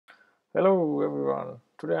Hello everyone,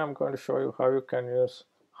 today I'm going to show you how you can use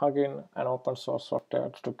Huginn, an open source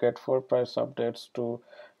software, to get full price updates to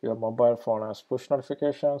your mobile phone as push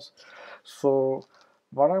notifications. So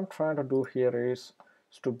what I'm trying to do here is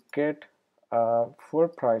to get full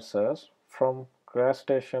prices from gas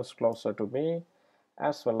stations closer to me,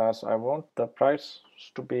 as well as I want the price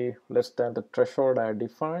to be less than the threshold I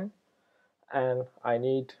define, and I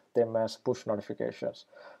need them as push notifications.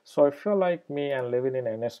 So if you're like me and living in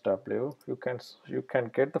NSW, you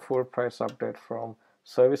can get the full price update from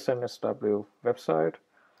Service NSW website.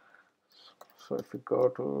 So if you go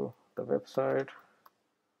to the website,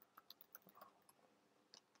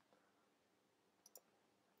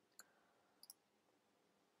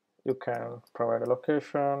 you can provide a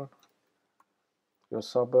location, your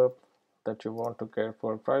suburb that you want to get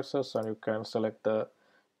full prices, and you can select the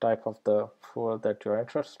type of the fuel that you're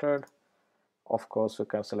interested. Of course, you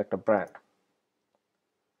can select a brand.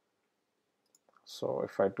 So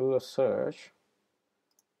if I do a search,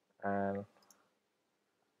 and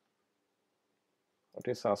it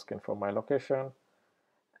is asking for my location,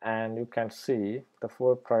 and you can see the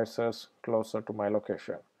fuel prices closer to my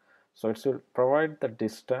location. So it will provide the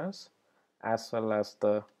distance as well as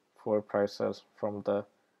the fuel prices from the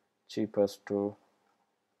cheapest to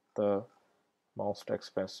the most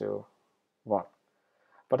expensive one.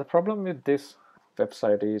 But the problem with this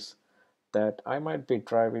website is that I might be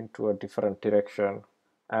driving to a different direction,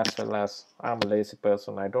 as well as I'm a lazy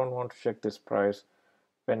person. I don't want to check this price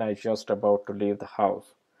when I just about to leave the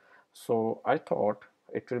house. So I thought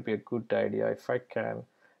it will be a good idea if I can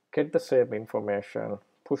get the same information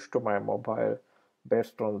pushed to my mobile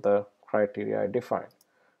based on the criteria I define.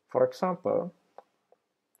 For example,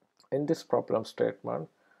 in this problem statement,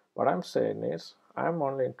 what I'm saying is I'm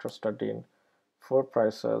only interested in four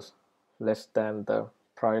prices less than the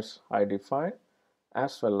price I define,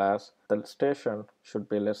 as well as the station should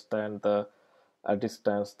be less than the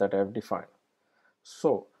distance that I've defined.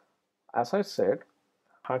 So, as I said,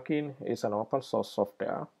 Huginn is an open source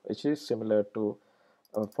software which is similar to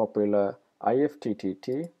a popular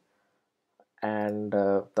IFTTT, and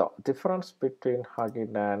the difference between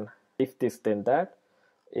Huginn and if this then that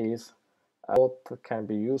is both can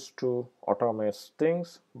be used to automate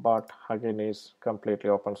things, but Huginn is completely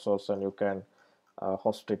open source and you can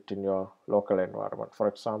host it in your local environment. For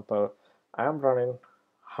example, I am running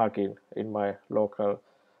Huginn in my local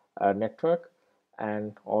network,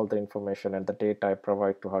 and all the information and the data I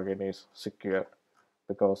provide to Huginn is secure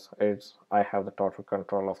because I have the total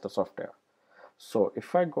control of the software. So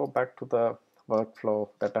if I go back to the workflow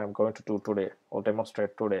that I'm going to do today or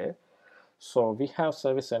demonstrate today, so we have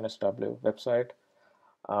Service NSW website.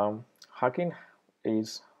 Huginn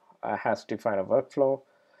is has defined a workflow,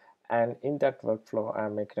 and in that workflow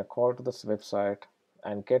I'm making a call to this website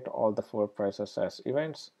and get all the fuel prices as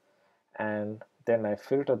events, and then I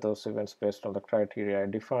filter those events based on the criteria I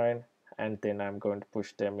define, and then I'm going to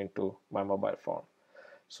push them into my mobile phone.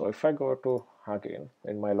 So if I go to Huginn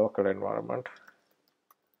in my local environment,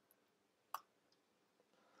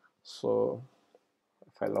 so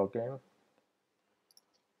if I log in,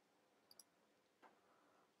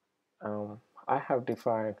 I have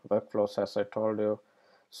defined workflows as I told you.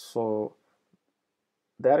 So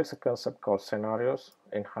there is a concept called scenarios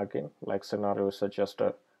in Huginn. Like scenarios are just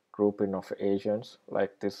a grouping of agents.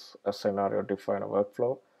 Like this, a scenario define a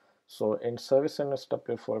workflow. So in Service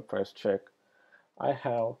NSW full price check, I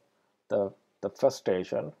have the first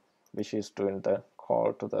agent, which is doing the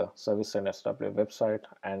call to the Service NSW website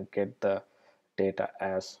and get the data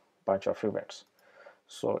as bunch of events.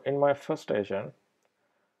 So in my first agent,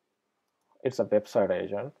 it's a website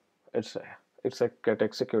agent. It's a get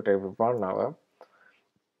executed every 1 hour.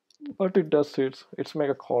 What it does is it's make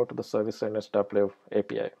a call to the Service NSW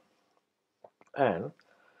API, and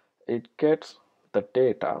it gets the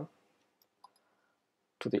data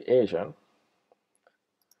to the agent.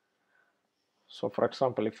 So for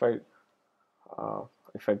example, if I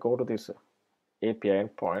go to this API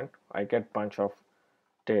endpoint, I get bunch of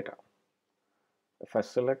data. If I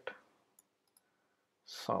select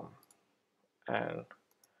sum and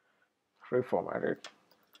reformat it,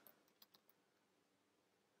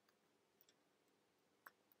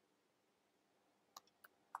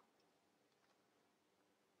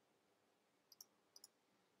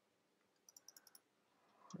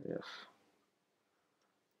 yes,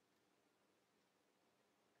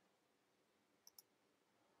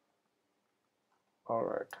 all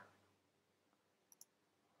right.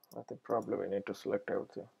 I think probably we need to select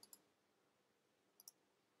everything.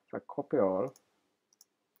 If I copy all,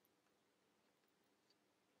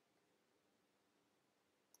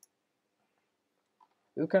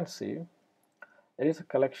 you can see it is a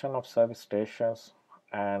collection of service stations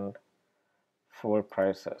and fuel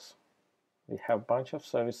prices. We have bunch of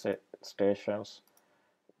service stations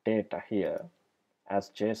data here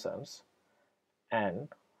as JSONs, and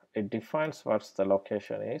it defines what the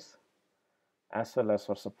location is as well as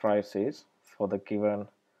what the price is for the given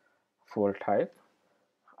fuel type,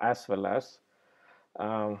 as well as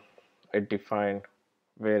it defined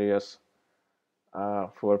various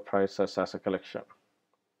fuel prices as a collection.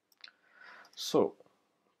 So,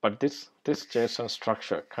 but this JSON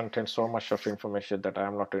structure contains so much of information that I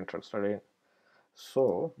am not interested in.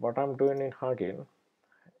 So what I'm doing in Huginn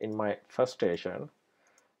in my first station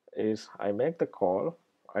is I make the call,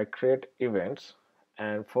 I create events,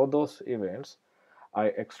 and for those events I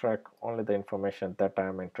extract only the information that I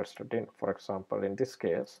am interested in. For example, in this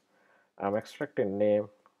case, I'm extracting name,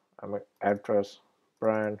 address,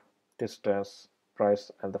 brand, distance,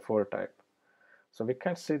 price, and the fuel type. So we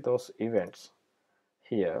can see those events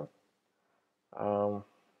here.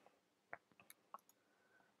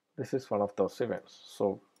 This is one of those events.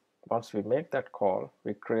 So once we make that call,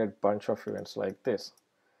 we create a bunch of events like this.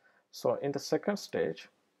 So in the second stage,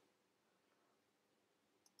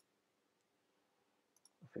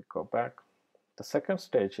 if we go back, the second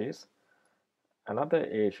stage is another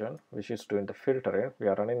agent which is doing the filtering. We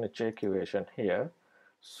are running a JQ agent here.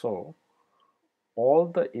 So all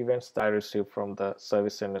the events that I receive from the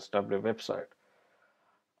service NSW website,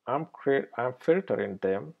 I'm filtering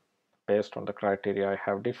them based on the criteria I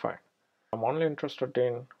have defined. I'm only interested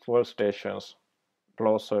in fuel stations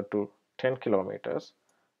closer to 10 kilometers.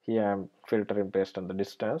 Here I'm filtering based on the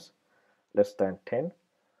distance less than 10,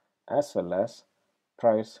 as well as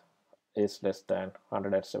price is less than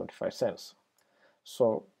 175 cents.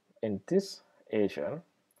 So in this agent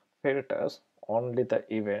filters only the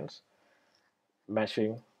events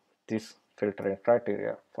matching this filtering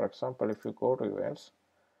criteria. For example, if you go to events,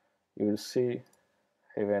 you will see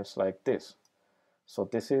events like this. So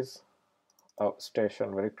this is a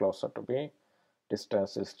station very closer to me.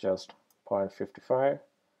 Distance is just 0.55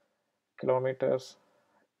 kilometers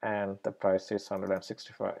and the price is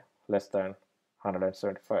 165, less than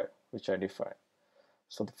 175, which I define.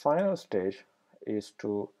 So the final stage is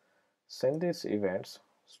to send these events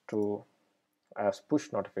to as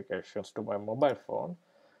push notifications to my mobile phone.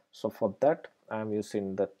 So for that I'm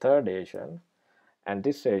using the third agent, and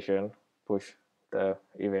this agent push the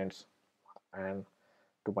events and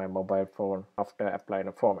to my mobile phone after applying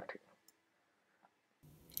a formatting.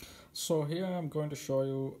 So here I'm going to show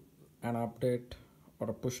you an update or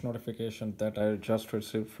a push notification that I just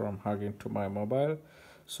received from Huginn to my mobile.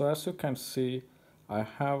 So as you can see, I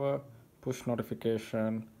have a push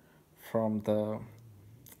notification from the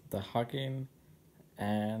Huginn,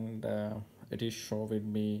 and it is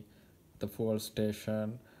showing me the fuel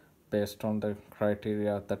station based on the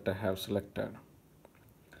criteria that I have selected.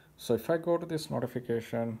 So if I go to this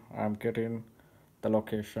notification, I'm getting the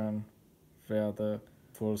location where the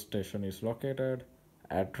fuel station is located,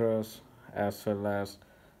 address, as well as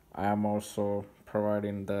I am also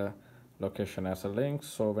providing the location as a link.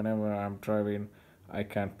 So whenever I'm driving, I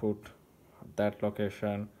can put that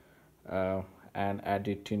location uh, and add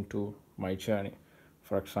it into my journey.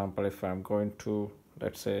 For example, if I'm going to,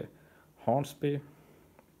 let's say, Hornsby,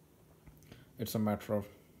 it's a matter of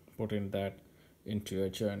putting that into your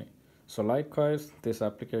journey. So likewise, this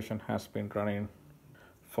application has been running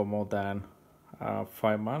for more than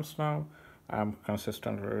 5 months now. I'm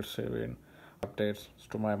consistently receiving updates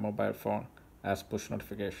to my mobile phone as push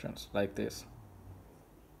notifications like this.